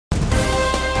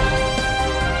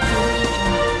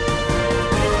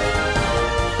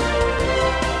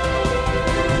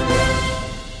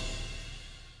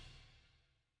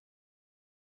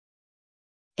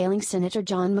Ailing Senator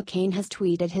John McCain has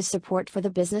tweeted his support for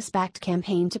the business-backed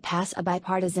campaign to pass a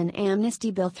bipartisan amnesty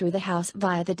bill through the House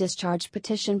via the discharge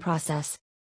petition process.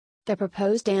 The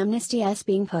proposed amnesty is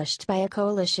being pushed by a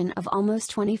coalition of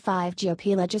almost 25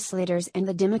 GOP legislators and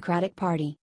the Democratic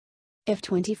Party. If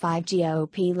 25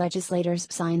 GOP legislators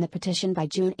sign the petition by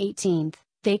June 18,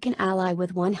 they can ally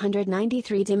with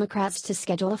 193 Democrats to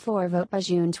schedule a floor vote by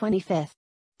June 25.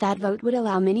 That vote would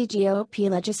allow many GOP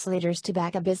legislators to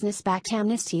back a business-backed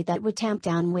amnesty that would tamp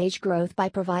down wage growth by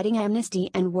providing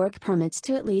amnesty and work permits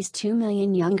to at least 2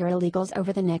 million younger illegals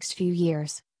over the next few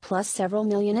years, plus several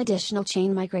million additional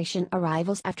chain migration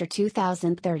arrivals after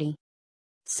 2030.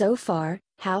 So far,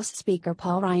 House Speaker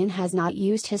Paul Ryan has not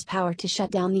used his power to shut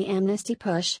down the amnesty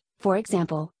push, for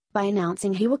example, by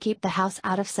announcing he will keep the House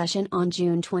out of session on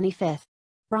June 25.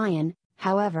 Ryan,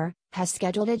 however, has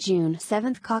scheduled a June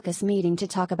 7 caucus meeting to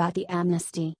talk about the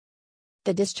amnesty.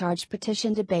 The discharge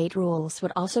petition debate rules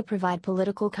would also provide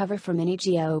political cover for many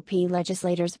GOP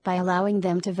legislators by allowing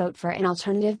them to vote for an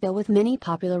alternative bill with many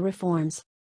popular reforms.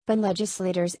 But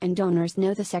legislators and donors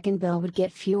know the second bill would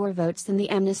get fewer votes than the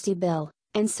amnesty bill,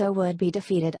 and so would be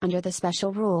defeated under the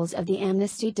special rules of the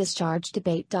amnesty discharge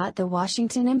debate. The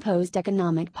Washington-imposed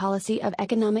economic policy of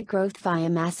economic growth via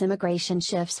mass immigration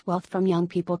shifts wealth from young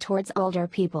people towards older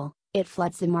people. It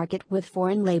floods the market with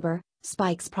foreign labor,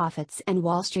 spikes profits and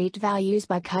Wall Street values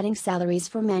by cutting salaries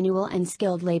for manual and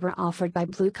skilled labor offered by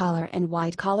blue-collar and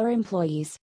white-collar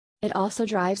employees. It also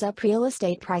drives up real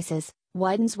estate prices,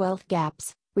 widens wealth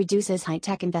gaps, reduces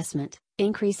high-tech investment,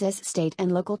 increases state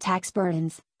and local tax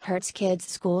burdens, hurts kids'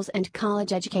 schools and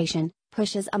college education,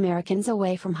 pushes Americans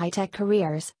away from high-tech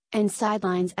careers, and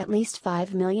sidelines at least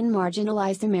 5 million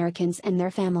marginalized Americans and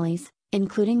their families,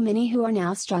 including many who are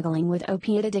now struggling with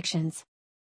opiate addictions.